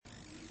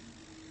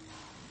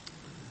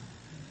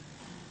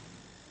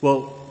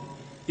Well,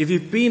 if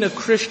you've been a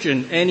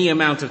Christian any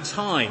amount of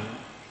time,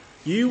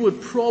 you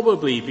would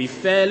probably be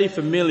fairly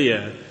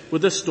familiar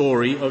with the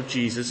story of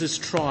Jesus'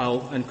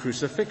 trial and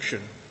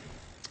crucifixion.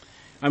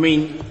 I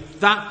mean,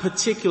 that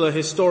particular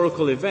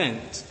historical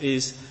event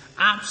is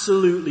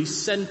absolutely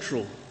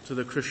central to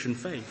the Christian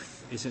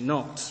faith, is it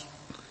not?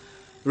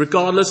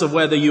 Regardless of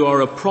whether you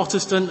are a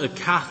Protestant, a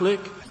Catholic,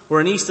 or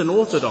an Eastern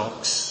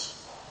Orthodox,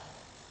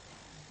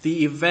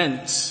 the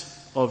events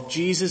of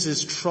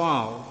Jesus'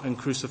 trial and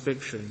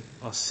crucifixion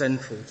are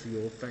central to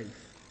your faith.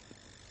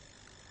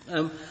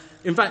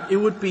 In fact, it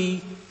would be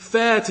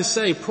fair to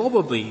say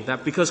probably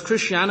that because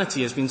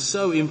Christianity has been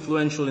so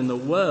influential in the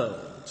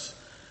world,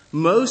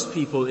 most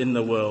people in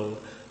the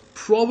world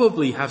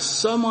probably have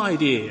some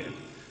idea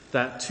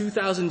that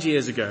 2,000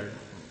 years ago,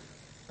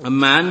 a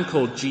man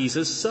called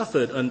Jesus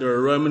suffered under a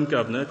Roman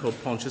governor called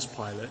Pontius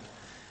Pilate,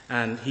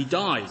 and he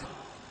died.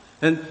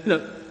 And,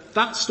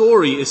 that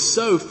story is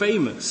so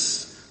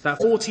famous that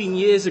 14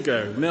 years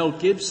ago, Mel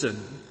Gibson,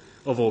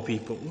 of all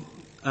people,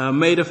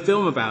 made a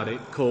film about it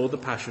called The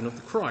Passion of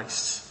the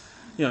Christ.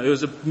 It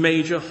was a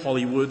major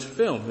Hollywood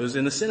film. It was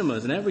in the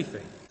cinemas and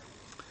everything.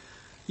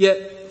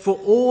 Yet, for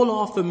all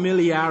our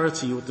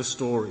familiarity with the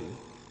story,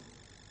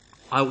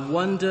 I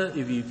wonder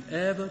if you've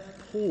ever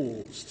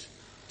paused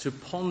to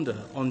ponder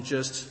on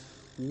just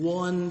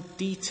one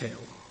detail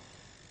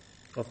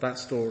of that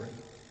story.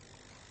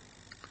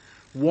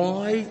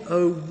 Why,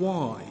 oh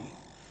why,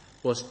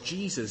 was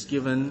Jesus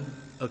given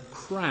a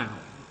crown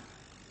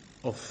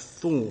of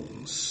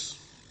thorns?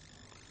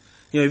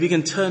 If you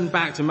can turn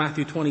back to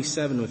Matthew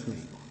 27 with me,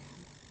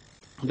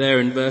 there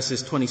in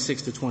verses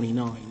 26 to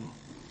 29.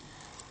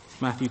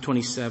 Matthew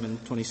 27,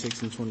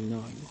 26 and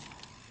 29.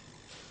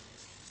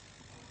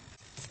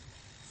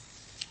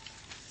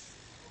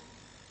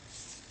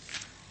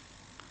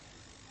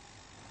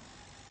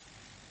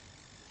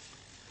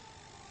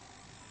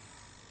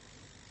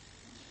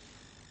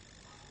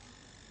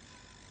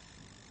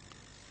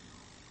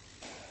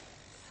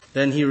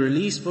 Then he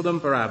released for them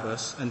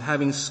Barabbas, and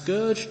having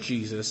scourged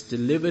Jesus,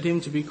 delivered him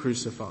to be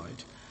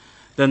crucified.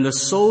 Then the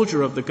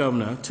soldier of the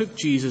governor took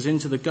Jesus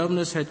into the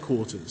governor's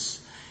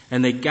headquarters,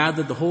 and they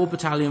gathered the whole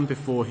battalion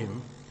before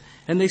him.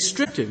 And they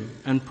stripped him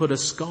and put a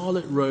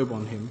scarlet robe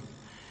on him,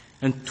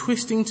 and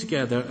twisting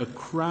together a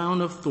crown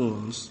of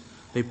thorns,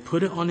 they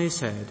put it on his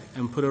head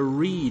and put a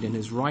reed in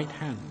his right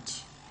hand.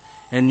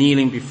 And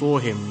kneeling before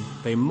him,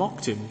 they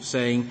mocked him,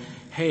 saying,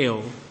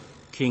 "Hail,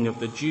 King of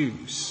the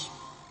Jews."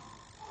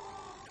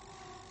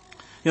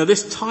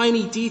 This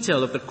tiny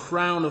detail of the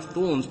crown of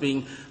thorns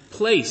being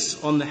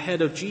placed on the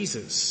head of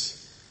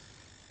Jesus,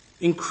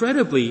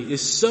 incredibly,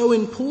 is so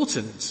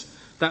important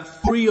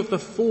that 3 of the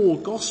 4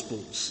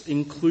 Gospels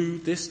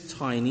include this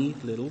tiny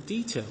little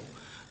detail.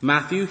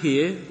 Matthew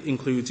here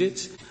includes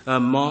it,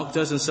 Mark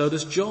does, and so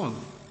does John.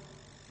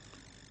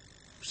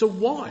 So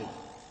why?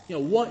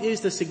 What is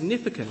the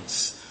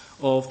significance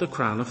of the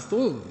crown of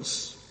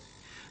thorns?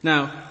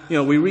 Now,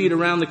 we read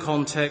around the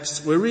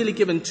context, we're really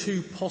given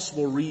 2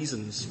 possible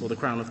reasons for the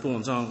crown of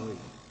thorns, aren't we?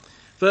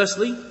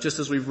 Firstly, just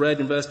as we've read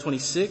in verse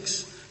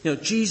 26,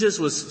 Jesus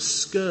was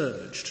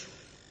scourged.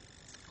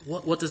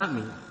 What does that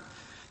mean?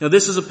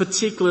 This is a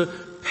particular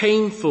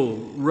painful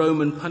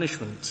Roman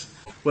punishment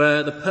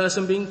where the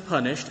person being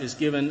punished is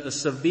given a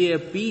severe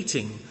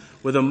beating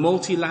with a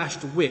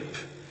multi-lashed whip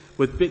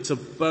with bits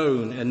of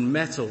bone and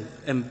metal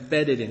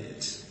embedded in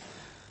it.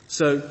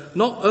 So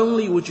not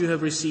only would you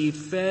have received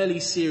fairly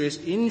serious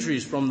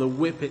injuries from the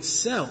whip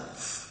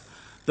itself,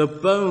 the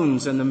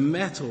bones and the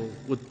metal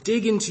would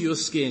dig into your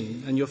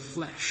skin and your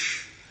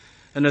flesh.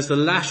 And as the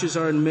lashes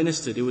are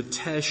administered, it would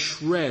tear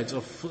shreds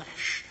of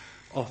flesh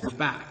off the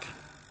back.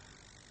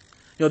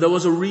 There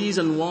was a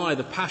reason why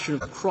The Passion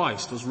of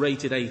Christ was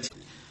rated 18.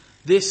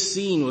 This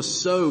scene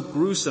was so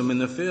gruesome in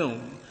the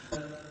film,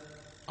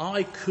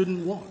 I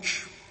couldn't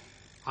watch.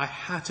 I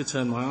had to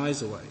turn my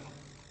eyes away.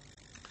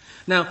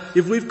 Now,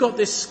 if we've got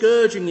this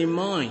scourging in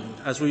mind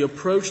as we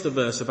approach the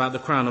verse about the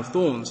crown of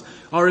thorns,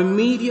 our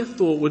immediate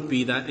thought would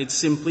be that it's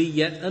simply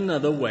yet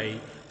another way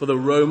for the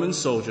Roman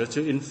soldier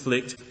to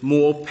inflict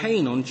more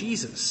pain on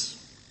Jesus.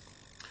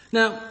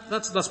 Now,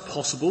 that's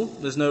possible.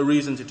 There's no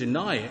reason to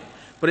deny it.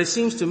 But it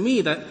seems to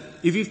me that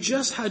if you've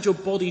just had your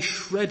body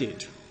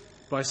shredded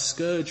by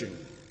scourging,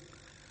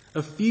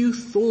 a few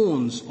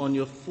thorns on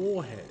your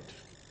forehead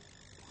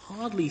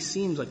hardly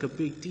seems like a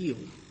big deal.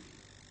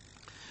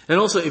 And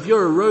also, if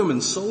you're a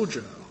Roman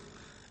soldier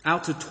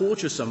out to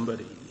torture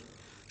somebody,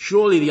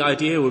 surely the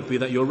idea would be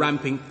that you're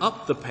ramping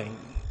up the pain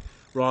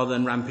rather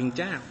than ramping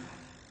down.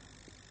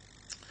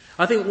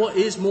 I think what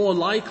is more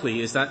likely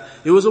is that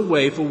it was a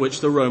way for which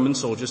the Roman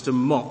soldiers to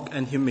mock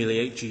and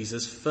humiliate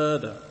Jesus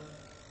further.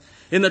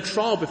 In the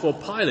trial before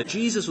Pilate,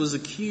 Jesus was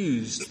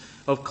accused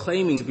of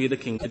claiming to be the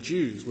King of the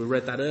Jews. We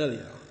read that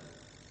earlier.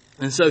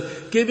 And so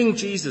giving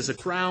Jesus a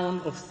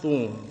crown of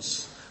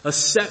thorns, a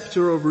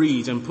scepter of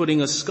reeds, and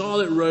putting a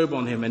scarlet robe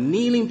on him and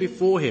kneeling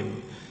before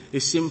him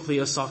is simply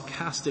a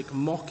sarcastic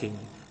mocking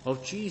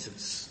of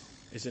Jesus,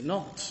 is it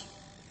not?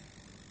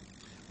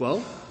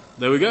 Well,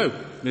 there we go.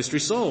 Mystery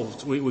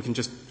solved. We can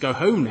just go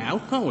home now,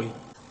 can't we?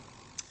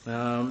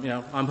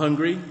 I'm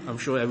hungry. I'm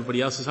sure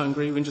everybody else is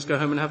hungry. We can just go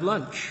home and have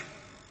lunch.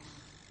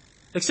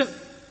 Except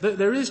that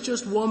there is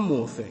just one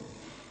more thing.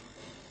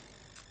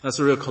 That's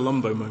a real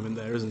Columbo moment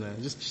there, isn't there?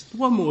 Just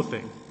one more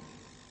thing.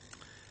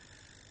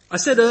 I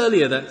said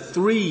earlier that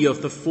 3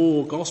 of the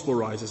 4 gospel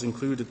writers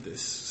included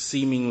this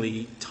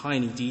seemingly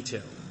tiny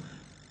detail,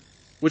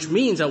 which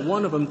means that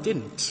one of them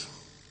didn't.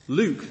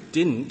 Luke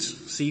didn't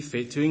see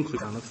fit to include the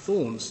crown of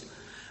thorns.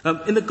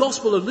 In the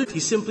Gospel of Luke, he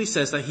simply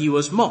says that he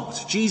was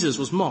mocked. Jesus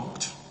was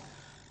mocked,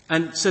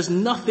 and says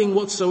nothing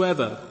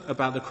whatsoever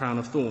about the crown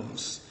of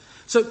thorns.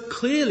 So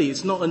clearly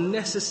it's not a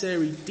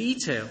necessary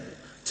detail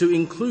to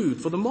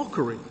include for the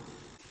mockery.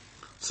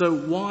 So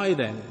why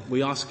then,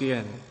 we ask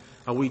again,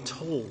 are we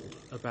told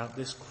about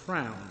this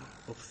crown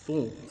of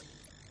thorns?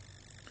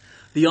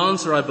 The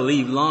answer, I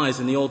believe, lies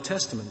in the Old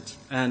Testament,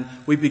 and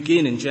we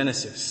begin in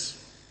Genesis.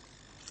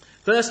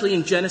 Firstly,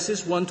 in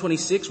Genesis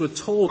 1:26, we're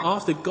told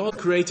after God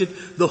created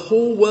the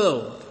whole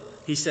world,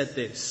 he said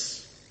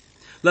this,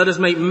 "Let us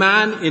make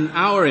man in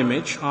our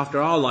image, after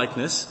our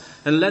likeness,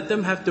 and let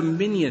them have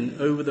dominion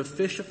over the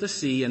fish of the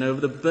sea, and over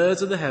the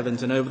birds of the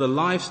heavens, and over the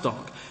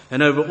livestock,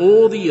 and over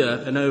all the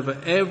earth, and over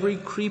every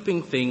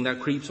creeping thing that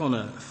creeps on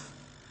earth."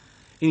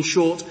 In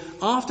short,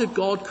 after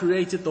God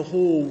created the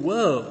whole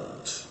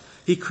world,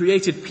 he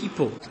created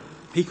people.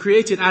 He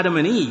created Adam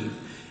and Eve,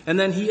 and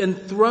then he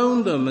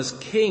enthroned them as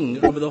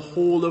king over the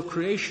whole of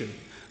creation.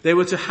 They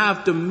were to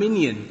have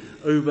dominion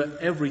over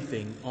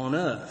everything on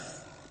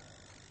earth.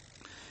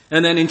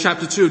 And then in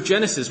chapter 2 of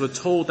Genesis, we're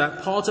told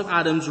that part of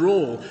Adam's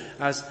role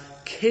as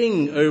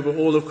king over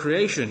all of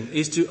creation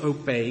is to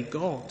obey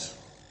God.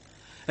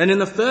 And in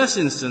the first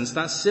instance,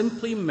 that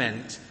simply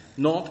meant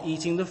not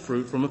eating the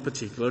fruit from a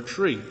particular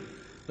tree,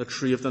 the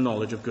tree of the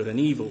knowledge of good and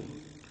evil.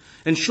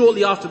 And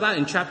shortly after that,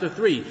 in chapter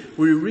 3,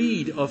 we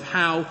read of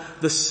how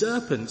the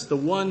serpent, the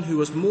one who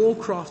was more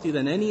crafty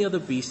than any other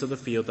beast of the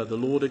field that the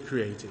Lord had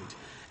created,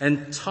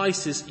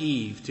 entices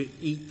Eve to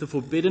eat the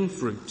forbidden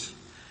fruit.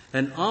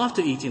 And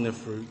after eating the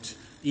fruit,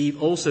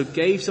 Eve also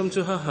gave some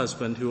to her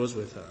husband who was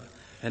with her,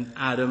 and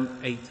Adam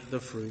ate the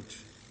fruit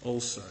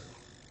also.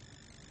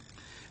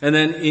 And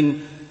then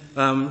in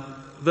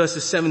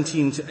verses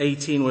 17 to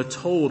 18, we're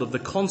told of the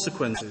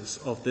consequences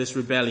of this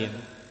rebellion.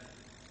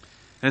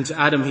 And to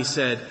Adam he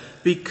said,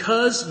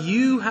 "Because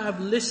you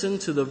have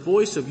listened to the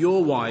voice of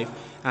your wife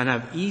and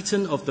have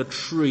eaten of the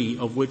tree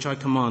of which I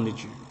commanded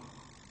you,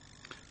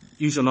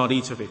 you shall not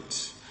eat of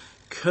it.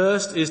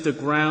 Cursed is the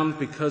ground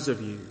because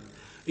of you.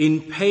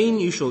 In pain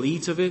you shall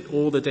eat of it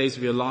all the days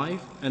of your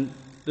life." And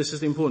this is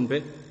the important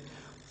bit.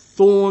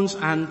 "Thorns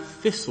and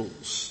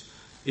thistles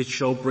it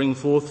shall bring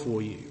forth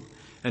for you,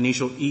 and you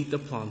shall eat the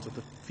plant of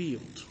the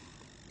field."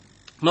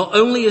 Not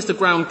only is the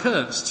ground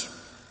cursed,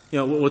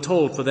 what we're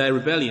told for their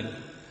rebellion,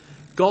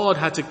 God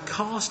had to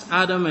cast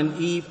Adam and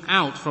Eve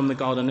out from the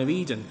Garden of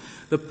Eden,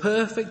 the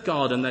perfect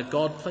garden that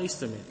God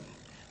placed them in,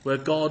 where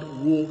God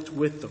walked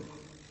with them.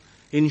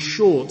 In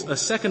short, a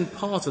second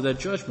part of their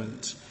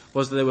judgment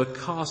was that they were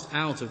cast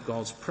out of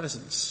God's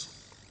presence.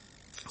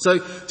 So,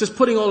 just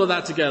putting all of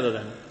that together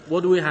then,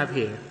 what do we have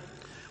here?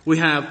 We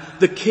have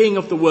the king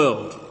of the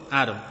world,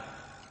 Adam,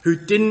 who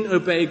didn't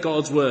obey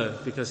God's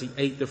word because he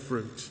ate the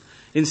fruit.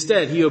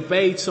 Instead, he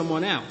obeyed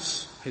someone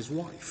else, his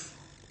wife,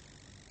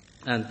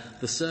 and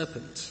the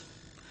serpent.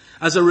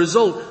 As a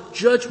result,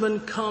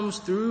 judgment comes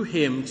through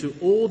him to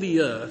all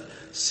the earth,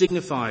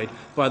 signified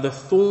by the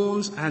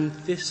thorns and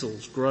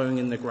thistles growing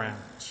in the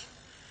ground.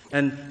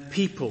 And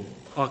people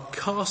are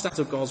cast out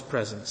of God's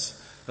presence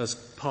as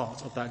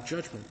part of that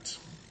judgment.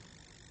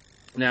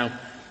 Now,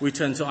 we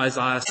turn to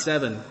Isaiah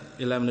 7,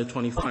 11 to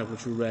 25,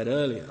 which we read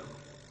earlier.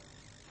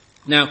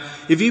 Now,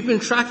 if you've been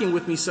tracking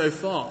with me so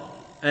far,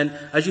 and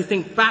as you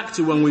think back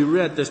to when we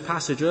read this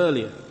passage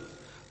earlier,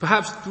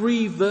 perhaps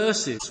 3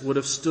 verses would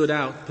have stood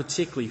out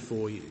particularly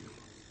for you.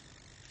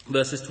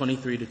 Verses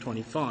 23 to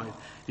 25.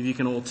 If you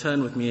can all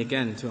turn with me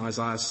again to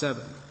Isaiah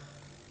 7.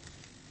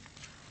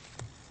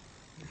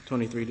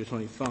 23 to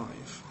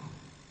 25.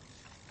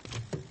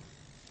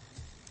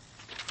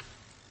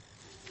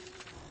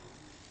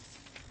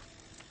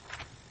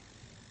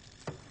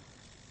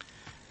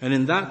 "And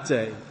in that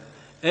day,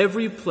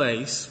 every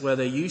place where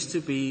there used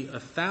to be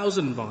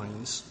 1,000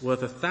 vines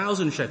worth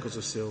 1,000 shekels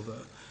of silver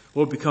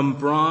will become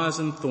briars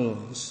and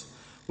thorns.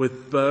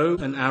 With bow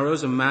and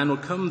arrows a man will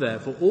come there,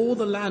 for all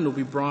the land will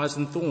be briars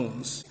and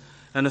thorns.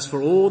 And as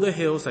for all the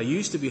hills that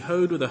used to be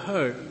hoed with a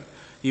hoe,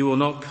 you will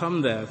not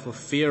come there for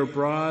fear of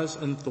briars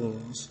and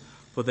thorns,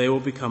 for they will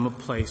become a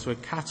place where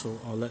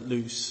cattle are let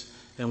loose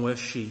and where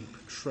sheep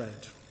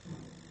tread."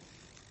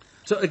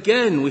 So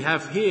again, we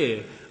have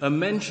here a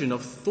mention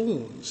of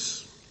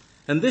thorns,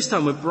 and this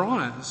time with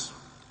briars.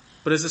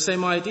 But it's the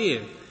same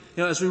idea.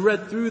 As we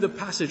read through the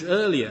passage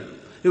earlier,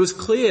 it was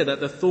clear that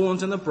the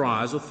thorns and the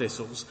briars or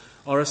thistles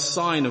are a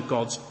sign of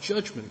God's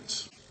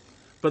judgment.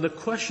 But the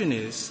question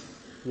is,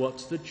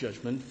 what's the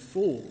judgment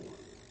for?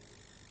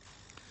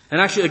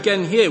 And actually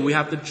again here we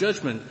have the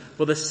judgment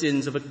for the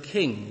sins of a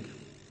king.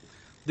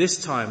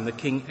 This time the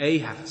king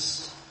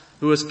Ahaz,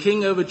 who was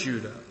king over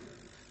Judah.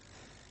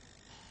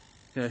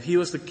 He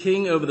was the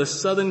king over the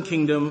southern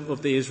kingdom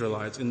of the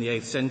Israelites in the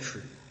 8th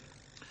century.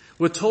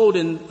 We're told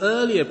in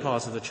earlier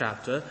parts of the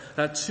chapter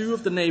that two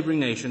of the neighboring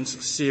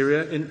nations,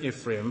 Syria and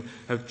Ephraim,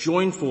 have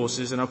joined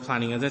forces and are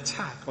planning an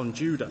attack on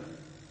Judah.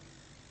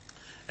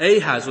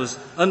 Ahaz was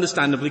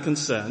understandably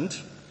concerned,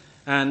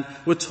 and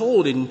we're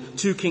told in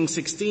 2 Kings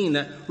 16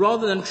 that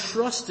rather than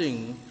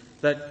trusting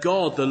that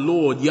God, the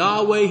Lord,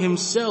 Yahweh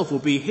himself will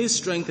be his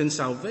strength and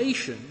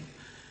salvation,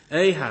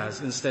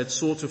 Ahaz instead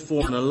sought to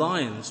form an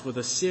alliance with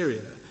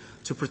Assyria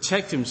to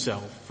protect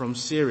himself from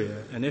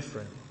Syria and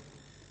Ephraim.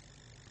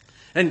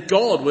 And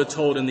God, we're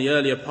told in the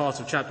earlier part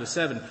of chapter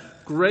 7,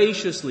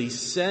 graciously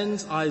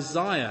sends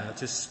Isaiah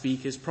to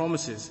speak his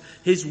promises,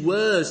 his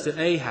words to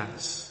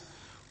Ahaz,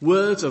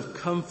 words of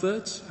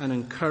comfort and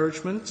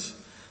encouragement,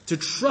 to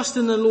trust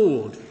in the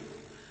Lord.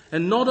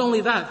 And not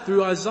only that,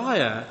 through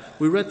Isaiah,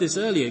 we read this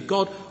earlier,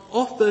 God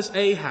offers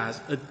Ahaz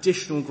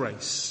additional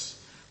grace.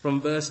 From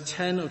verse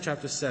 10 of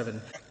chapter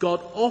 7, God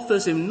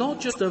offers him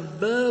not just a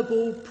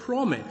verbal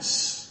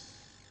promise,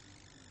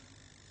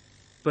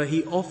 but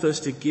he offers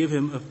to give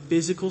him a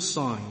physical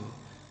sign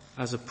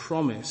as a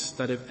promise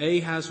that if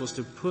Ahaz was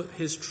to put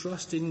his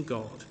trust in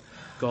God,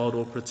 God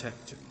will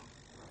protect him.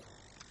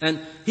 And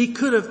he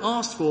could have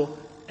asked for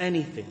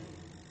anything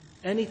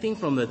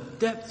from the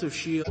depth of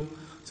Sheol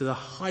to the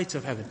height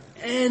of heaven,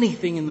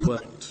 anything in the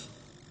world.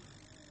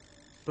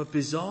 But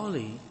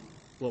bizarrely,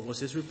 what was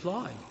his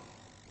reply?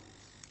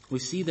 We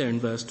see there in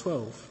verse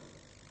 12,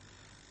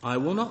 I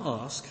will not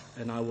ask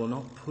and I will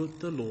not put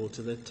the Lord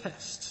to the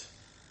test.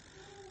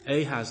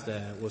 Ahaz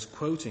there was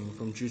quoting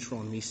from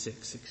Deuteronomy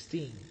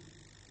 6:16,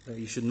 that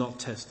you should not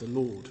test the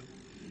Lord.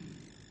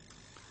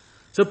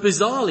 So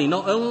bizarrely,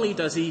 not only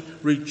does he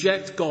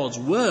reject God's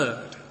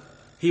word,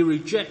 he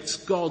rejects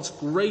God's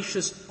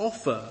gracious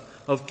offer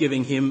of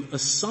giving him a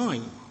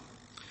sign.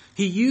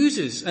 He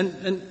uses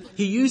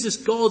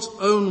God's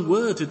own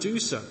word to do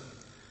so.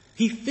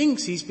 He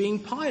thinks he's being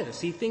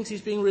pious. He thinks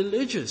he's being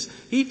religious.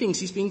 He thinks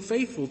he's being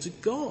faithful to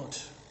God.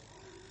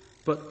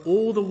 But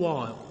all the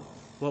while,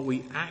 what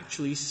we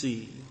actually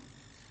see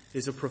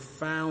is a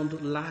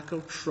profound lack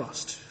of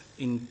trust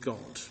in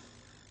God,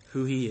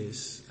 who he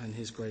is and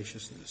his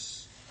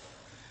graciousness.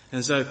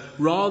 And so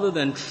rather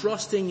than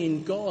trusting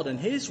in God and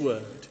his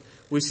word,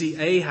 we see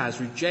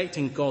Ahaz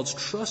rejecting God's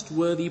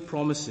trustworthy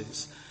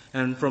promises.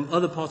 And from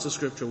other parts of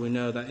scripture we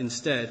know that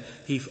instead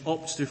he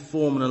opts to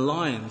form an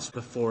alliance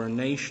before a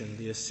nation,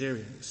 the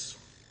Assyrians.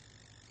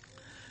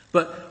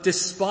 But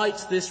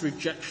despite this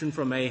rejection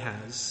from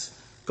Ahaz,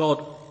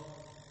 God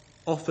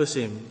offers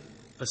him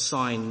a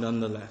sign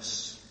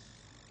nonetheless.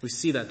 We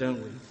see that,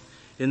 don't we?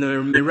 In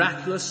the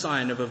miraculous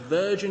sign of a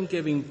virgin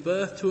giving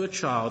birth to a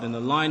child in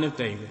the line of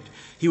David.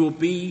 He will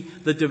be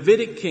the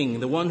Davidic king,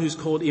 the one who's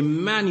called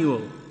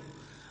Emmanuel,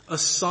 a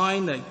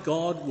sign that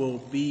God will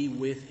be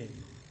with him.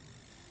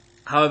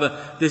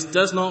 However, this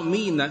does not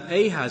mean that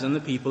Ahaz and the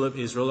people of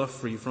Israel are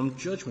free from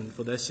judgment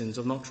for their sins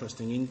of not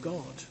trusting in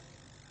God.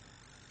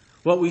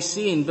 What we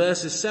see in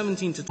verses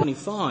 17 to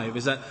 25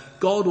 is that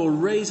God will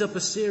raise up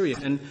Assyria,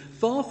 and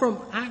far from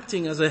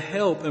acting as a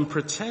help and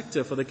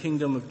protector for the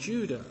kingdom of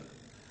Judah,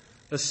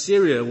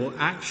 Assyria will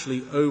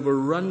actually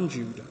overrun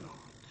Judah,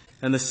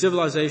 and the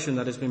civilization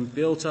that has been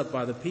built up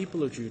by the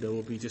people of Judah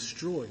will be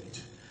destroyed.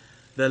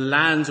 Their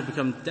lands will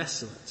become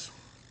desolate.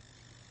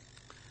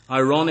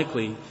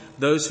 Ironically,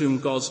 those whom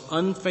God's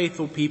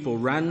unfaithful people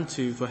ran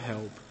to for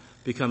help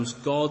becomes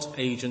God's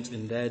agent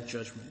in their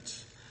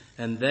judgment.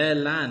 And their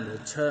land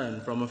will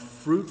turn from a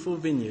fruitful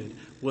vineyard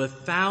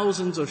worth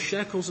thousands of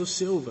shekels of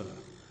silver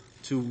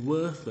to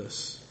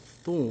worthless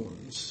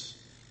thorns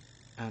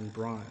and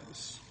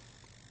briars.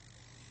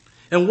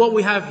 And what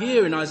we have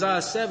here in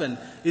Isaiah 7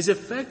 is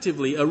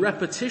effectively a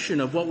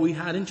repetition of what we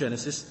had in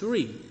Genesis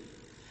 3.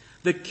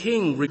 The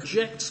king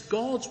rejects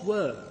God's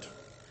word,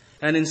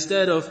 and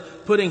instead of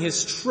putting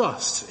his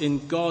trust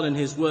in God and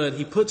his word,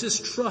 he puts his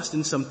trust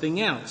in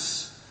something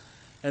else.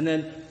 And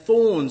then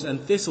thorns and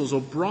thistles,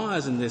 or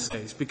briars in this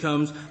case,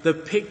 becomes the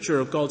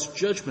picture of God's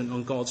judgment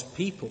on God's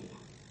people.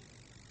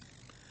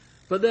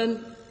 But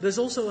then there's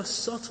also a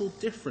subtle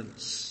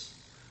difference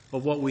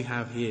of what we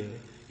have here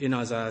in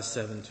Isaiah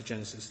 7 to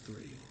Genesis 3.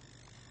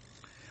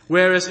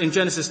 Whereas in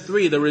Genesis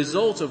 3, the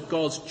result of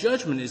God's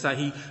judgment is that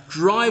he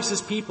drives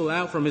his people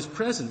out from his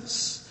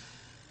presence.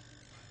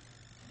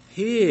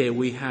 Here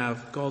we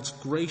have God's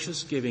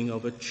gracious giving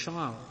of a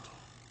child,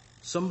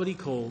 somebody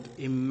called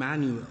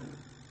Emmanuel,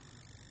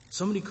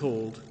 somebody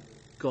called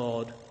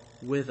God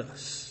with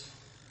us.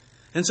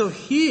 And so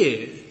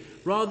here,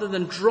 rather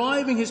than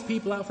driving his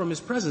people out from his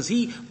presence,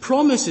 he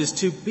promises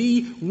to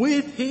be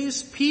with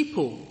his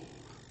people,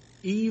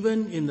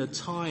 even in the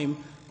time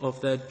of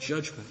their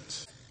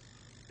judgment.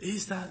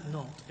 Is that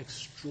not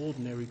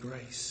extraordinary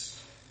grace?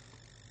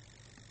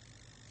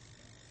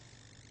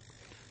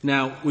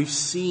 Now, we've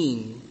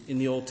seen in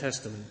the Old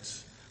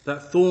Testament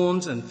that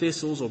thorns and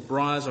thistles or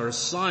briars are a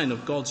sign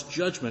of God's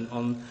judgment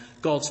on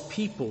God's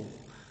people.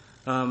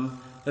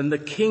 and the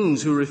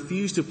kings who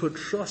refuse to put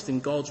trust in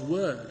God's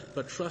word,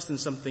 but trust in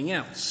something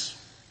else.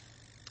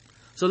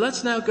 So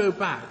let's now go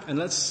back and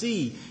let's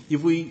see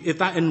if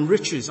that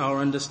enriches our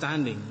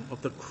understanding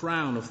of the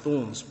crown of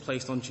thorns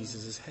placed on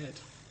Jesus' head.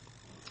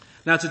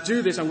 Now to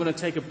do this, I'm going to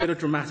take a bit of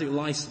dramatic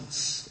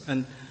license.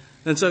 And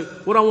so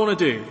what I want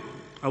to do,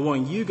 I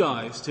want you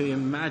guys to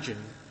imagine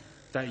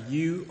that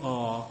you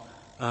are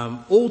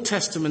Old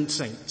Testament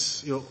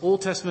saints. You're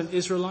Old Testament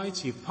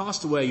Israelites. You've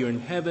passed away. You're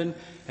in heaven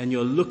and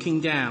you're looking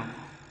down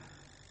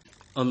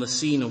on the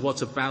scene of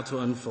what's about to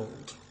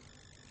unfold.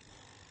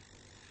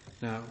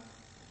 Now,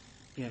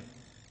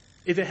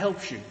 if it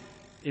helps you,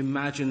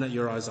 imagine that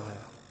you're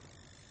Isaiah.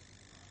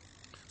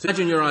 So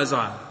imagine you're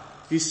Isaiah.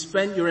 You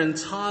spent your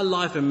entire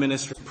life in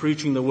ministry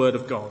preaching the word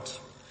of God.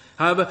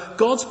 However,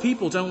 God's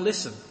people don't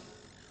listen.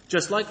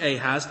 Just like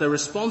Ahaz, their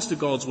response to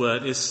God's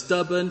word is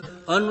stubborn,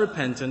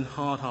 unrepentant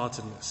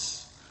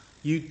hard-heartedness.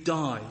 You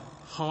die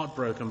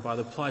heartbroken by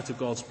the plight of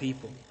God's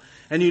people.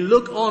 And you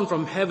look on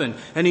from heaven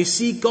and you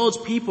see God's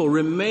people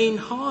remain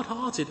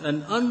hard-hearted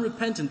and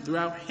unrepentant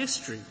throughout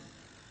history.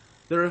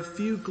 There are a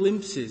few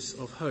glimpses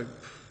of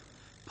hope,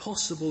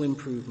 possible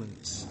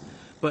improvements,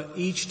 but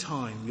each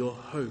time your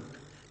hope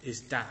is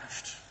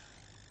dashed.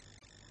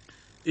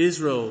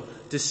 Israel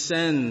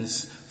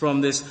descends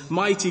from this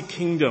mighty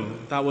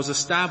kingdom that was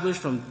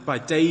established by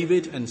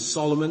David and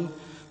Solomon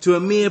to a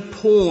mere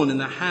pawn in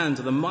the hands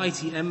of the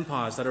mighty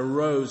empires that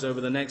arose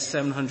over the next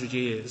 700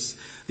 years.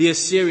 The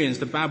Assyrians,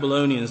 the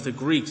Babylonians, the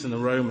Greeks and the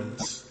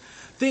Romans.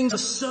 Things are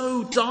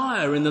so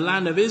dire in the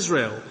land of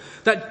Israel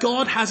that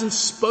God hasn't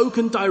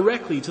spoken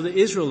directly to the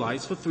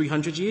Israelites for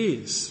 300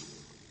 years.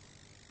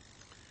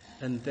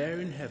 And there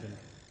in heaven,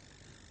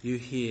 you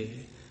hear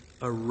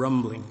a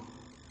rumbling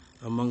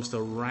amongst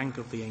the rank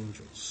of the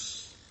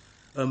angels,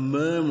 a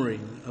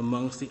murmuring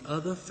amongst the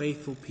other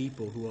faithful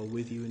people who are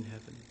with you in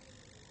heaven.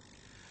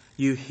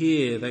 You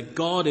hear that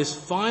God is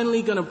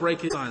finally going to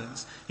break his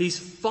silence. He's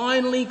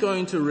finally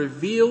going to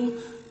reveal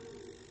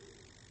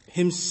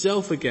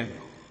himself again.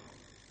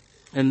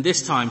 And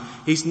this time,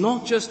 he's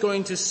not just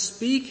going to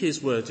speak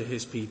his word to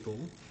his people.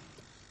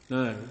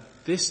 No,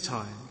 this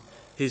time,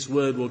 his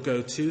word will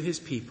go to his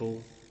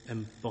people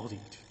embodied.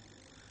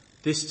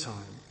 This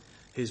time,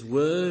 his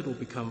word will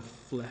become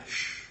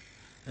flesh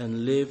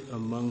and live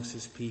amongst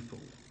his people.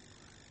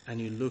 And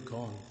you look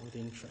on with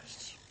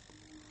interest.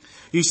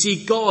 You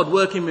see God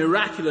working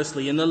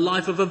miraculously in the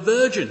life of a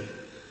virgin,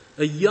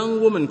 a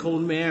young woman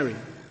called Mary.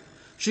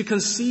 She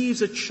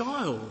conceives a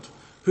child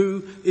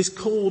who is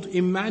called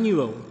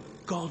Emmanuel,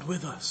 God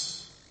with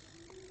us.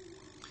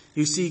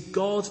 You see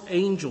God's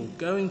angel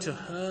going to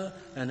her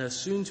and her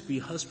soon-to-be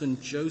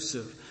husband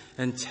Joseph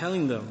and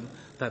telling them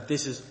that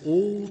this is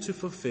all to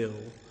fulfill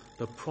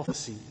the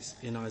prophecies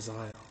in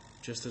Isaiah,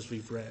 just as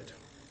we've read.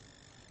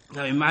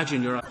 Now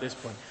imagine you're at this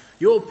point.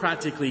 You're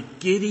practically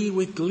giddy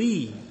with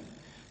glee,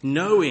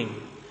 knowing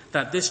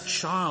that this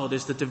child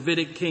is the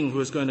Davidic king who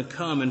is going to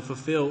come and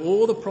fulfill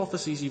all the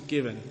prophecies you've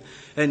given.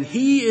 And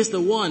he is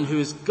the one who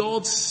is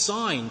God's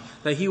sign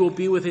that he will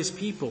be with his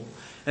people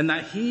and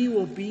that he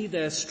will be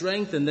their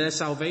strength and their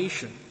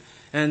salvation.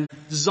 And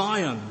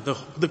Zion,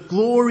 the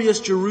glorious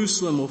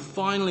Jerusalem, will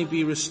finally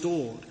be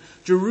restored.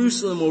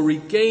 Jerusalem will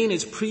regain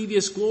its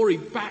previous glory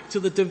back to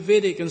the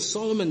Davidic and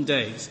Solomon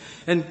days.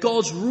 And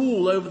God's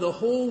rule over the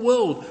whole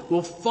world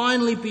will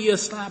finally be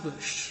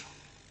established.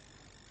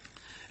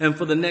 And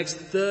for the next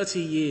 30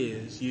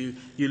 years, you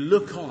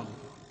look on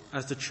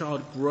as the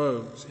child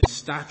grows in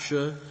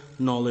stature,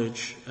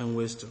 knowledge, and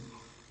wisdom.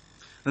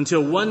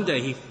 Until one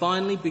day he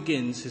finally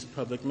begins his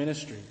public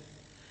ministry.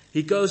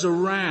 He goes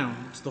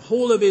around the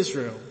whole of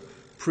Israel,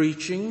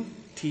 preaching,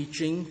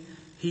 teaching,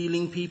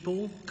 healing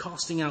people,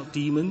 casting out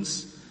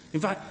demons. In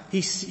fact,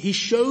 he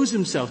shows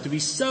himself to be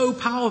so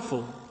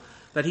powerful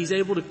that he's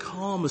able to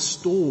calm a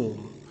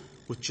storm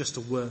with just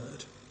a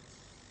word.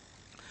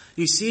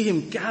 You see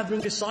him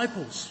gathering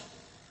disciples.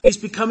 He's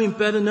becoming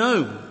better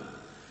known.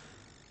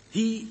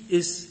 He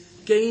is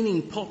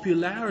gaining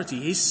popularity.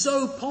 He's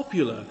so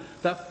popular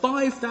that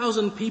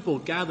 5,000 people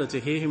gather to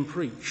hear him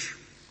preach.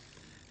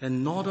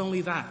 And not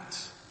only that,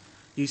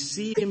 you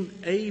see him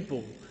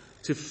able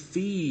to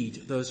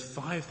feed those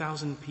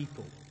 5,000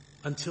 people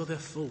until they're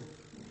full.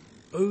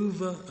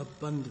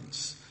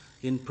 Overabundance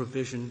in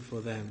provision for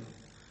them.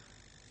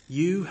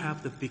 You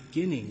have the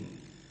beginning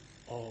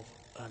of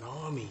an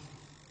army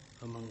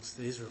amongst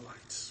the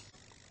Israelites.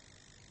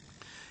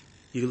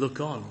 You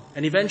look on,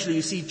 and eventually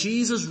you see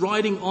Jesus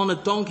riding on a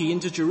donkey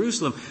into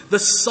Jerusalem, the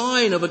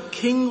sign of a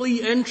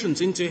kingly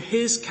entrance into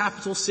his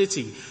capital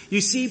city.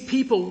 You see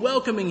people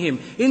welcoming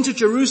him into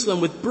Jerusalem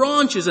with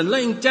branches and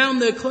laying down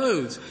their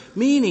clothes,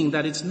 meaning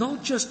that it's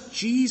not just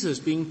Jesus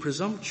being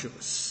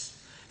presumptuous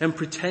and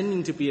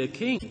pretending to be a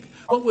king.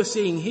 What we're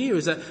seeing here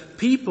is that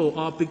people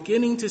are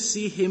beginning to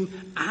see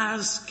him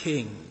as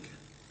king.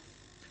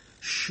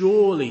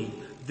 Surely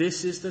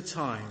this is the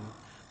time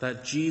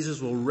that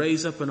Jesus will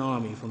raise up an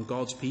army from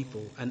God's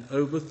people and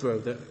overthrow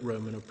the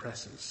Roman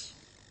oppressors.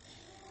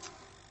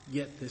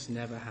 Yet this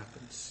never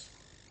happens.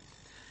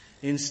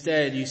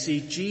 Instead, you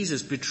see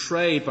Jesus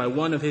betrayed by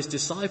one of his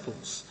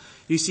disciples.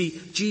 You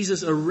see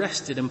Jesus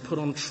arrested and put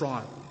on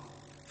trial,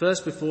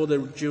 first before the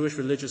Jewish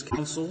religious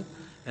council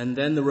and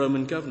then the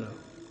Roman governor.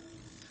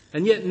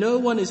 And yet no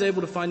one is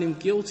able to find him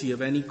guilty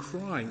of any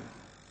crime.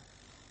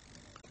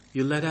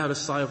 You let out a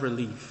sigh of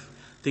relief,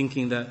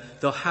 thinking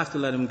that they'll have to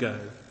let him go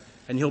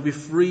and he'll be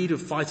free to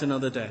fight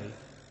another day.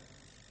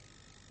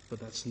 But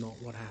that's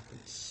not what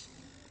happens.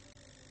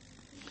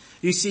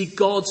 You see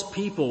God's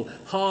people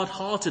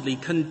hard-heartedly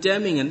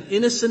condemning an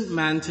innocent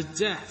man to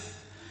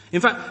death.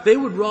 In fact, they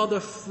would rather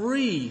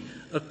free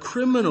a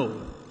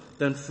criminal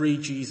than free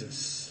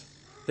Jesus.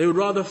 They would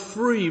rather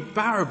free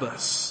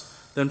Barabbas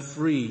than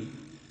free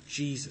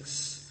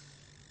Jesus.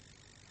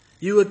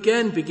 You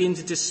again begin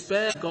to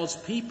despair of God's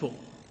people.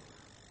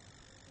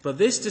 But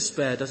this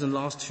despair doesn't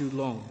last too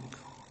long,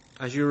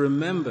 as you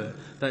remember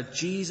that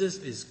Jesus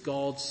is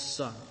God's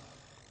Son.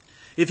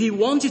 If he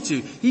wanted to,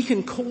 he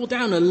can call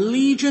down a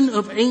legion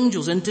of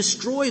angels and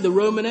destroy the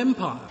Roman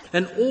Empire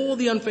and all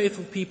the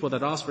unfaithful people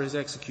that ask for his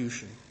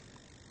execution.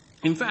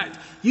 In fact,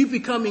 you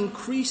become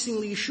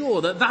increasingly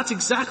sure that that's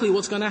exactly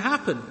what's going to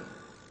happen.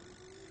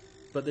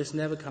 But this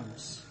never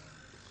comes.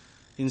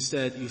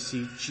 Instead, you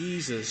see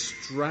Jesus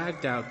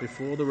dragged out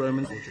before the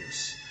Roman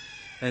soldiers.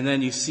 And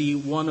then you see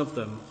one of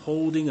them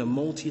holding a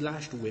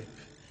multi-lashed whip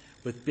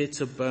with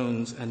bits of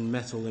bones and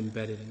metal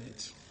embedded in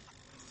it.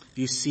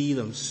 You see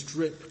them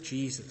strip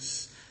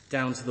Jesus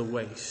down to the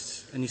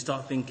waist, and you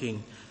start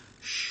thinking,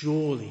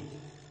 surely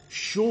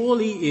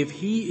if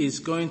he is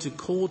going to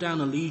call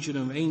down a legion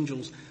of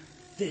angels,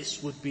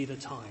 this would be the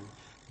time.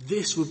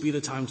 This would be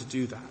the time to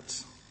do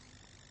that.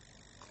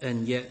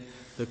 And yet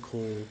the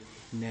call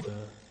never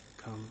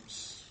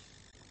comes.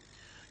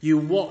 You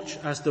watch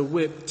as the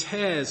whip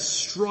tears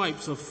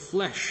stripes of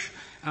flesh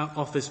out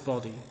of his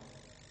body.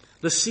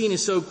 The scene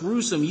is so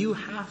gruesome, you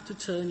have to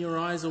turn your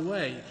eyes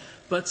away.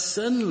 But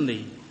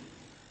suddenly,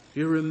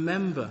 you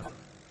remember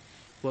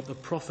what the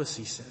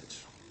prophecy said.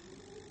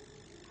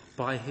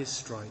 By his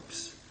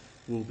stripes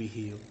will be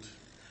healed.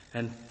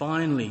 And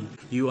finally,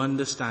 you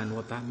understand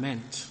what that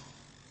meant.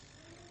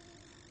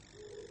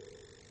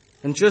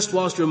 And just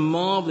whilst you're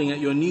marveling at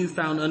your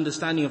newfound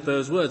understanding of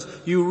those words,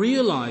 you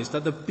realize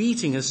that the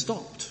beating has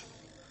stopped.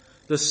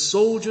 The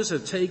soldiers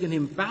have taken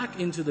him back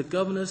into the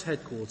governor's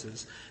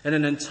headquarters, and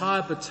an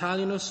entire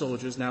battalion of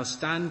soldiers now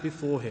stand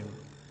before him.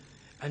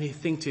 And you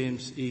think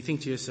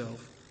to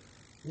yourself,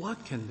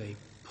 what can they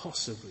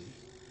possibly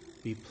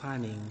be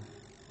planning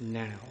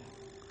now?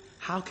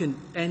 How can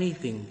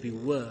anything be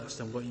worse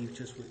than what you've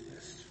just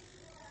witnessed?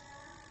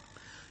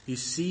 You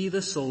see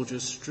the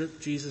soldiers strip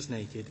Jesus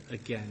naked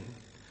again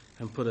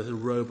and put a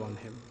robe on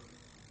him.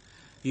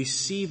 You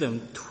see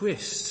them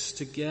twist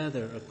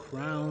together a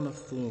crown of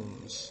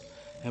thorns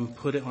and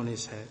put it on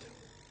his head.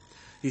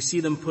 You see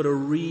them put a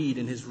reed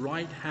in his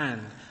right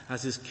hand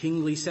as his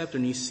kingly scepter,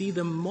 and you see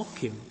them mock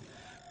him,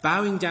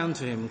 bowing down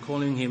to him,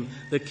 calling him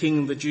the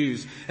King of the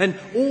Jews. And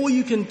all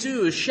you can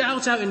do is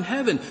shout out in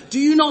heaven, do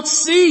you not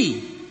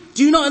see?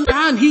 Do you not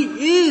understand?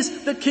 He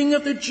is the King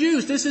of the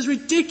Jews. This is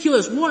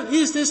ridiculous. What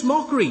is this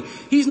mockery?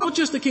 He's not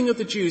just the King of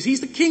the Jews. He's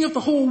the King of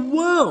the whole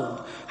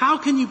world. How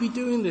can you be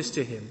doing this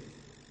to him?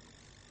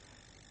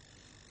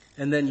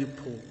 And then you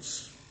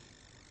pause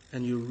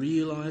and you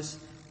realize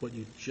what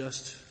you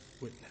just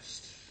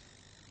witnessed.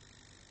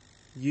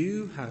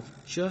 You have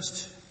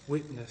just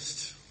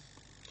witnessed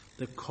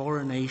the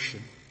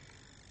coronation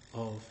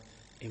of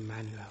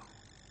Emmanuel.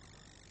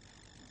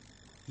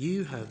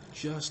 You have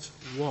just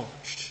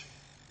watched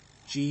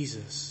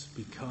Jesus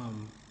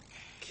become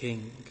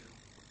king.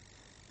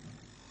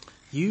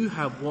 You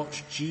have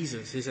watched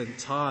Jesus his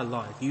entire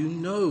life. You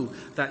know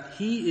that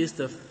he is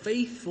the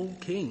faithful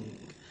king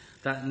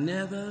that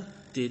never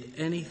did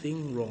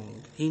anything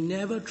wrong. He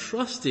never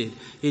trusted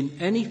in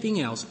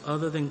anything else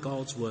other than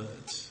God's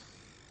words.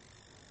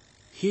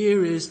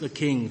 Here is the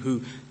king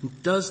who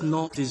does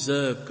not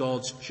deserve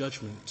God's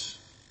judgment.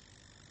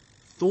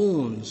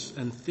 Thorns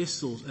and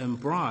thistles and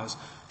briars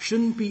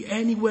shouldn't be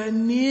anywhere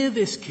near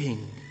this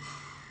king.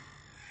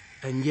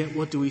 And yet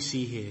what do we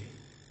see here?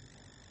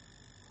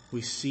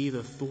 We see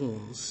the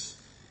thorns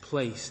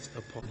placed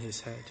upon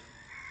his head.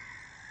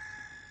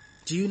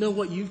 Do you know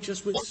what you've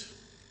just witnessed?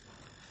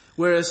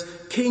 Whereas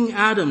King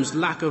Adam's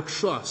lack of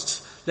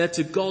trust led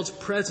to God's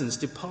presence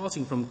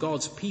departing from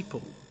God's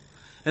people.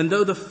 And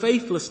though the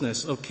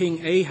faithlessness of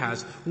King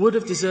Ahaz would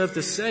have deserved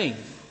the same,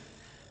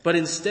 but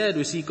instead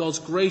we see God's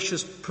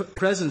gracious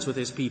presence with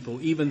his people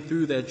even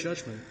through their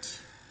judgment.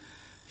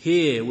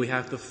 Here we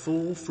have the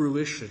full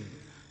fruition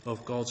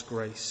of God's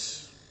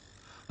grace.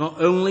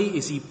 Not only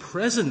is he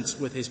present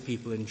with his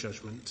people in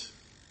judgment,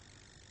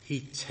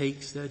 he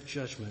takes their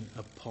judgment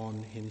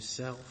upon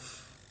himself.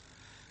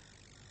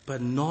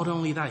 But not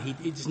only that,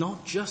 it's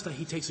not just that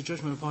he takes the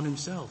judgment upon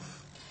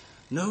himself.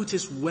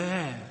 Notice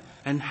where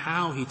and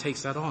how he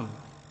takes that on.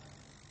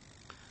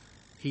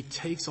 He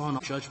takes on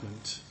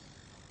judgment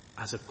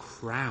as a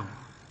crown.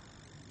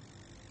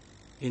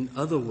 In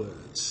other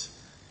words,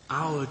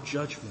 our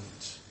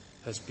judgment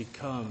has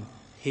become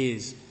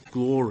his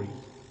glory.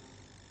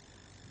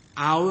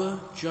 Our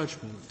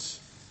judgment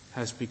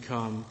has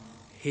become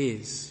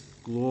his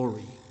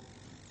glory.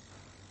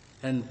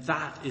 And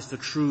that is the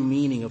true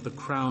meaning of the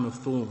crown of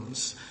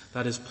thorns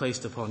that is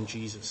placed upon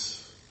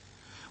Jesus.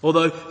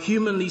 Although,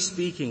 humanly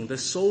speaking, the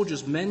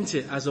soldiers meant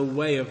it as a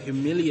way of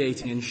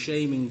humiliating and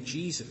shaming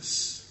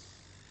Jesus,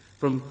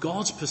 from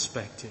God's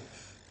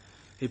perspective,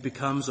 it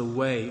becomes a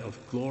way of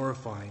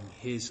glorifying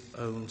his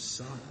own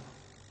Son.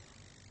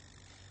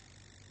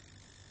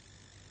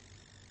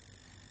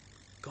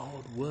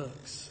 God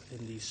works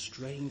in these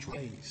strange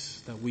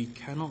ways that we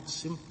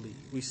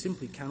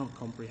simply cannot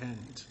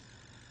comprehend.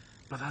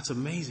 But that's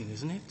amazing,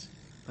 isn't it?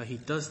 That he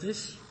does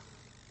this.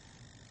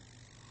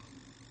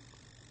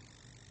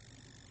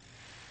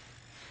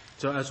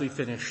 So as we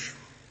finish,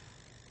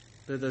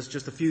 there's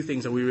just a few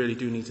things that we really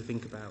do need to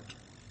think about.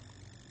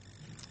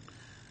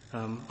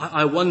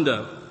 I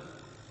wonder,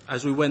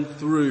 as we went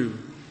through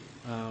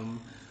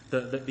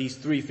these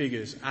three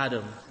figures,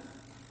 Adam,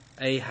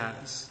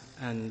 Ahaz,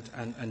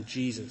 and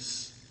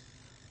Jesus,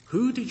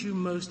 who did you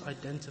most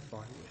identify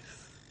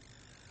with?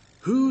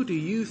 Who do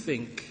you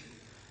think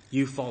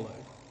you follow?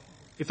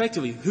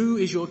 Effectively, who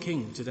is your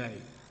king today?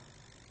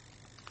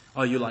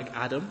 Are you like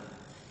Adam?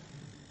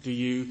 Do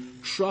you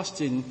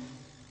trust in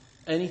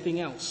anything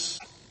else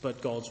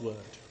but God's word?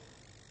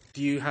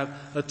 Do you have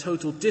a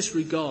total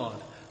disregard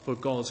for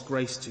God's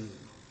grace to you?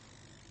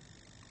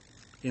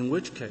 In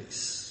which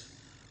case,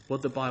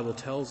 what the Bible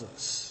tells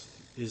us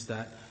is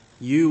that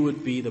you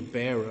would be the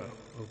bearer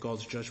of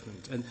God's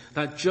judgment. And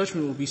that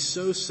judgment will be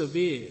so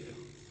severe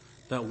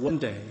that one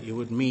day it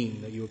would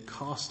mean that you were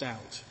cast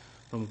out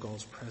from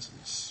God's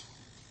presence.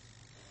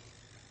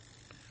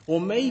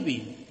 Or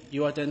maybe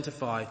you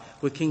identify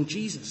with King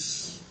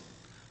Jesus.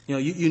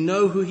 You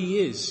know who he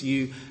is.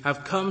 You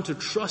have come to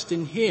trust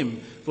in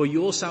him for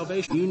your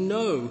salvation. You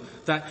know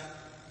that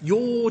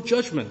your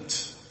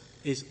judgment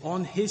is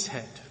on his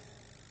head.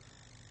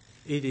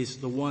 It is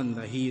the one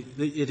that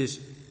it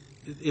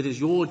is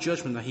your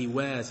judgment that he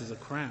wears as a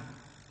crown.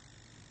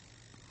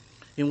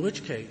 In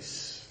which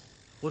case,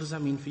 what does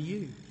that mean for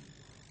you?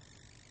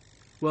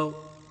 Well,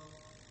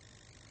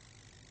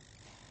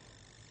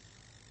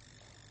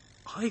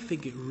 I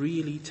think it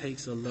really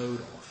takes a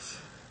load off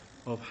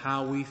of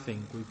how we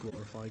think we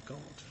glorify God.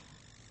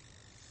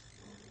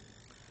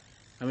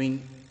 I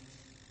mean,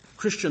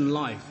 Christian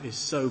life is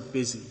so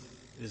busy,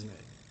 isn't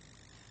it?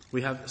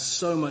 We have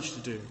so much to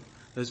do.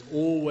 There's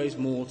always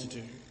more to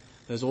do.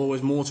 There's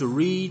always more to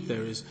read.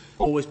 There is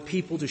always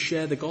people to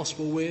share the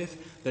gospel with.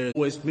 There are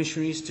always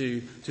missionaries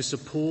to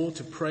support,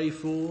 to pray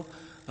for.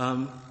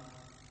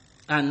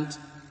 And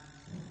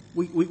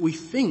we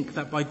think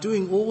that by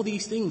doing all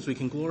these things we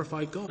can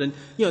glorify God. And,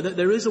 that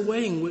there is a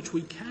way in which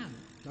we can.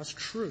 That's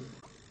true.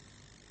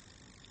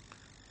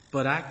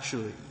 But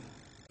actually,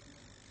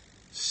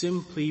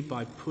 simply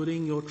by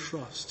putting your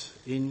trust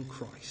in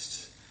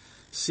Christ,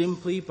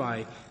 simply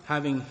by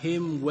having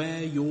him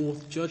wear your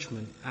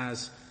judgment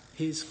as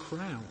his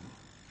crown,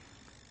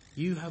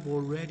 you have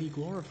already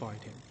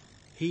glorified him.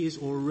 He is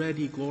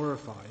already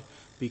glorified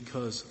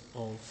because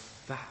of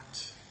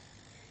that.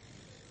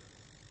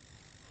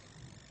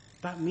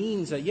 That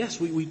means that yes,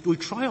 we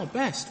try our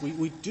best.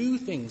 We do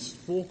things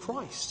for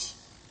Christ.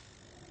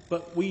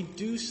 But we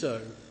do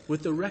so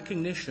with the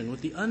recognition,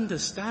 with the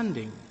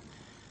understanding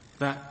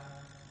that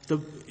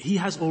he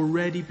has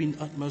already been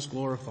utmost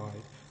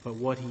glorified by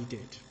what he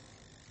did.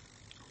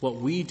 What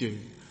we do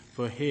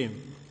for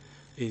him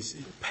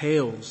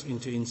pales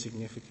into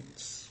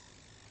insignificance.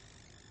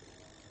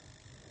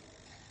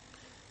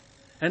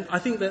 And I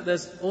think that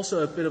there's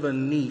also a bit of a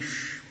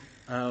niche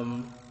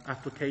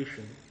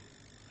application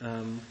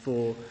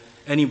for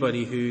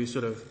anybody who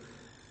sort of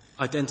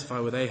identify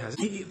with Ahaz.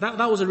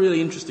 That was a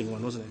really interesting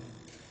one, wasn't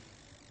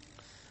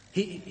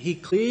it? He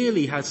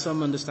clearly had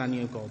some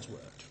understanding of God's word.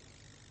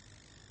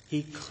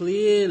 He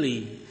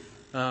clearly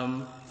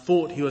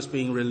thought he was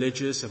being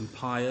religious and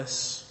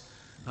pious.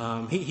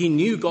 He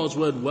knew God's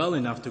word well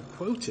enough to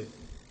quote it,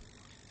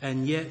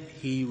 and yet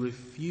he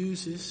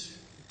refuses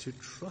to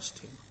trust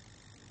him.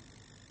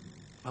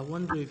 I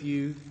wonder if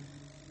you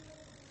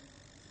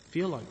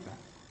feel like that.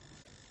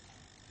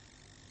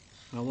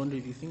 I wonder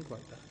if you think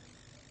like that.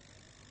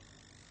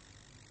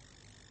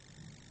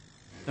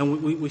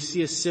 And we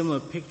see a similar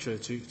picture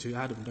to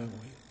Adam, don't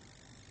we?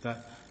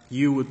 That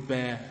you would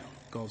bear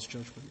God's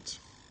judgment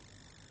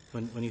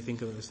when you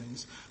think of those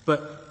things. But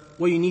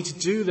what you need to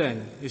do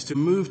then is to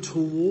move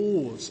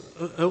towards,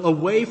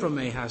 away from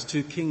Ahaz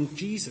to King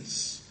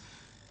Jesus.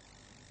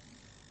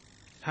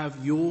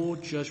 Have your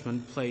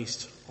judgment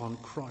placed on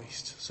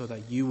Christ so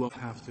that you won't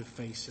have to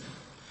face it.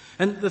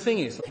 And the thing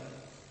is,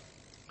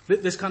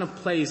 this kind of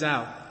plays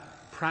out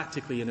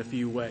practically in a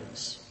few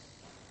ways.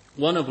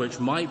 One of which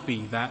might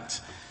be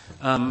that,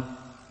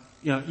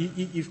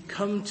 you've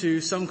come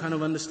to some kind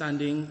of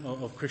understanding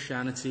of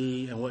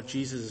Christianity and what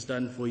Jesus has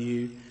done for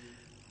you,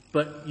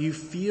 but you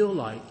feel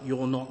like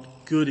you're not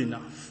good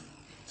enough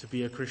to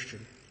be a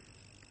Christian.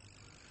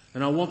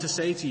 And I want to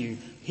say to you,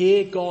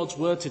 hear God's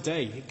word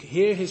today.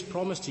 Hear his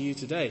promise to you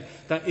today,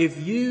 that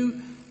if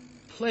you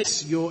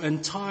place your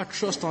entire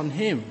trust on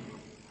him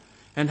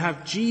and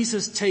have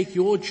Jesus take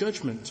your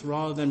judgment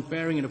rather than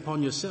bearing it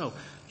upon yourself,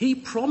 he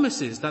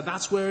promises that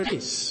that's where it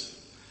is.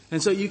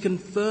 And so you can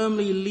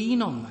firmly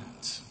lean on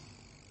that.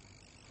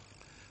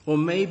 Or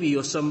maybe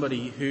you're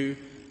somebody who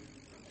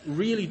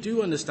really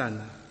do understand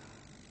that,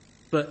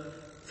 but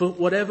for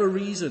whatever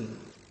reason,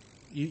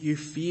 you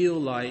feel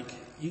like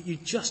you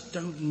just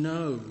don't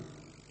know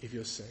if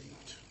you're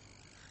saved.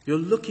 You're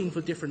looking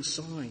for different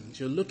signs.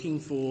 You're looking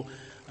for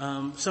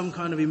some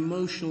kind of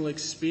emotional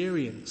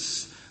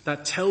experience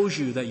that tells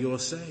you that you're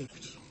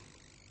saved.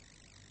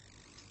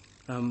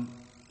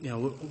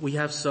 We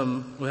have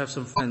some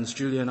friends.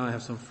 Julia and I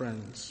have some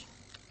friends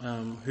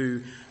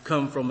who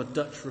come from a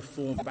Dutch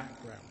Reformed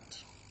background,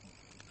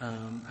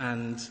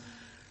 and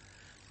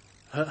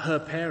her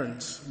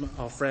parents,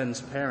 our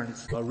friends'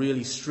 parents, are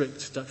really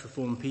strict Dutch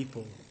Reformed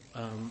people.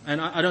 And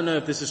I don't know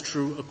if this is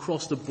true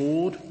across the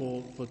board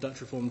for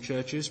Dutch Reformed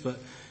churches, but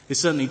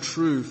it's certainly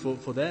true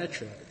for their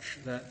church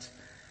that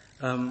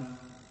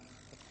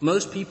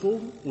most people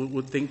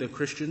would think they're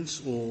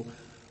Christians, or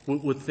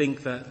would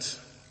think that,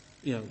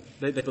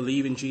 they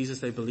believe in Jesus,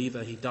 they believe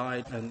that he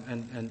died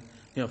and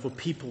for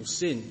people's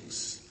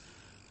sins.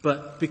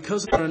 But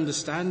because of their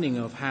understanding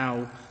of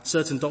how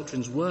certain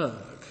doctrines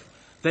work,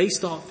 they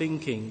start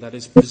thinking that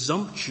it's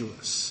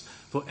presumptuous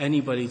for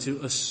anybody to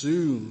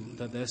assume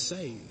that they're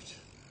saved.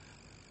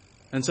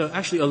 And so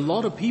actually a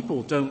lot of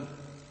people don't,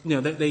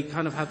 they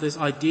kind of have this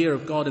idea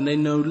of God and they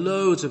know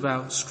loads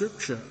about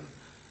Scripture,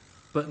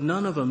 but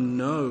none of them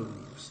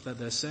knows that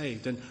they're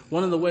saved. And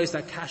one of the ways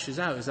that cashes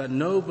out is that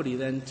nobody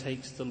then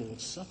takes the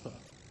Lord's Supper.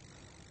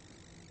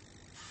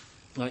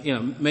 Like,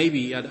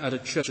 maybe at a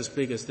church as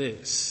big as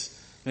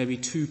this, maybe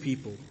 2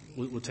 people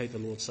would take the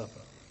Lord's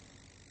Supper.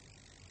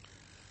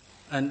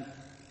 And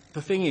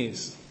the thing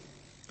is,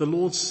 the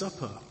Lord's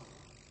Supper,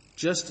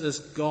 just as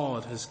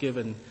God has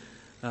given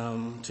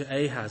to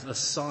Ahaz a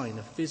sign,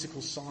 a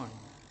physical sign,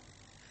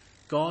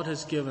 God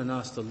has given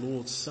us the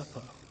Lord's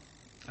Supper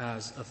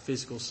as a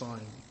physical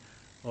sign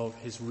of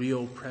his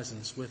real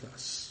presence with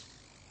us.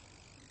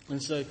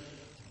 And so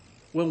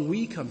when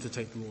we come to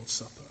take the Lord's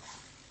Supper,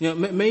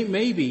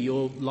 maybe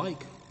you're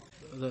like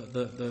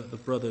the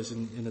brothers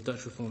in the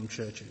Dutch Reformed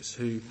churches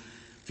who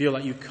feel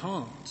like you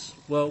can't.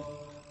 Well,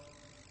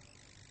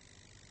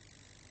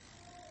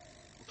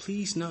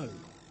 please know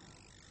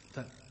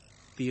that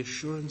the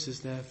assurance is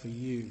there for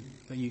you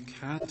that you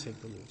can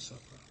take the Lord's Supper.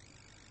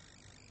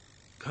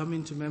 Come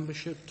into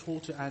membership,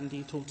 talk to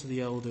Andy, talk to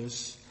the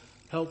elders,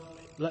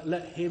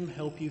 let him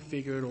help you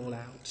figure it all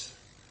out.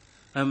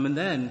 And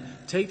then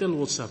take the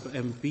Lord's Supper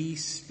and be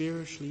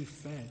spiritually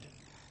fed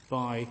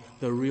by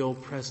the real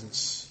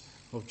presence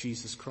of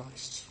Jesus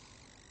Christ.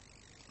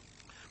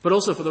 But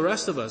also for the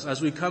rest of us,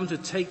 as we come to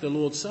take the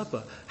Lord's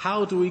Supper,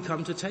 how do we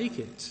come to take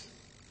it?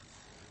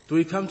 Do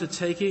we come to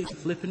take it in a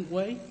flippant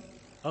way?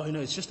 Oh,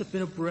 it's just a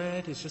bit of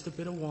bread, it's just a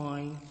bit of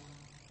wine.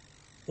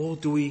 Or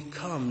do we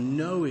come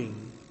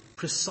knowing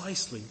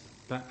precisely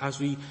that as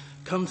we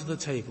come to the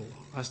table,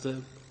 as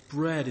the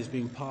bread is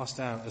being passed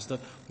out, as the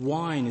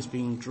wine is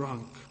being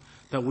drunk,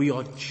 that we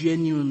are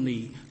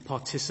genuinely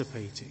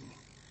participating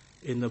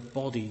in the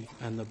body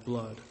and the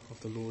blood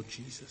of the Lord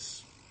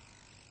Jesus?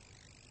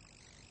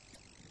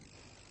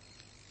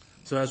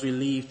 So as we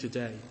leave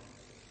today,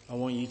 I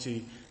want you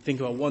to think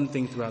about one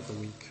thing throughout the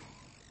week.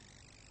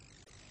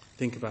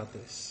 Think about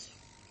this.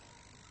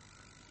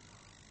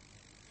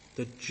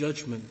 The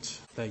judgment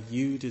that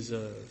you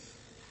deserve,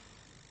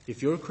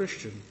 if you're a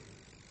Christian,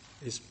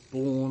 is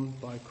borne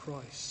by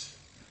Christ.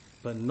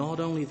 But not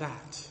only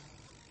that,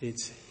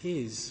 it's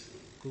his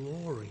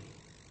glory.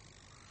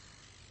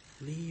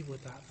 Leave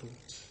with that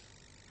thought,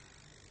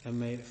 and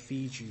may it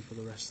feed you for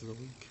the rest of the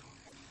week.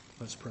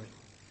 Let's pray.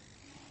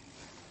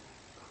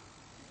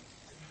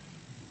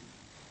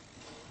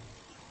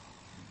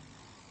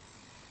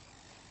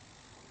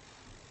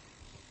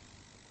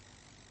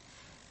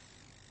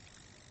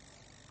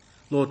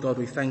 Lord God,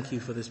 we thank you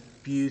for this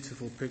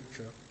beautiful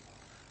picture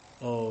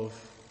of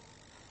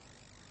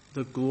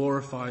the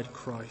glorified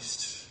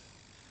Christ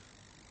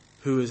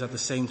who is at the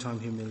same time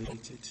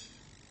humiliated.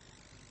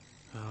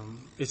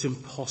 It's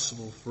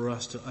impossible for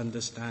us to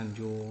understand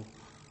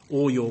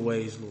all your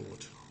ways,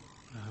 Lord.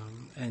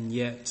 And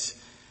yet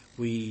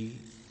we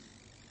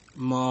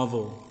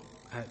marvel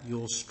at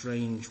your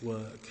strange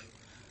work.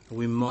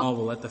 We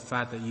marvel at the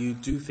fact that you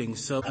do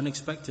things so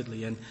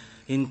unexpectedly and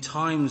in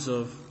times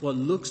of what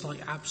looks like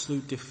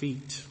absolute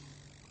defeat.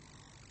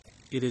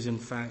 It is in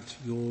fact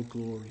your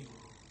glory.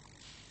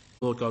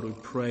 Lord God, we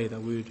pray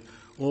that we would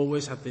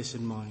always have this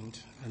in mind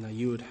and that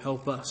you would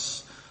help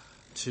us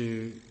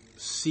to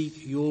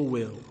seek your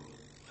will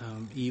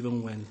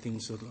even when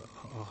things are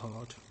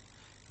hard.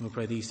 And we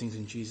pray these things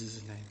in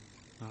Jesus'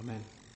 name. Amen.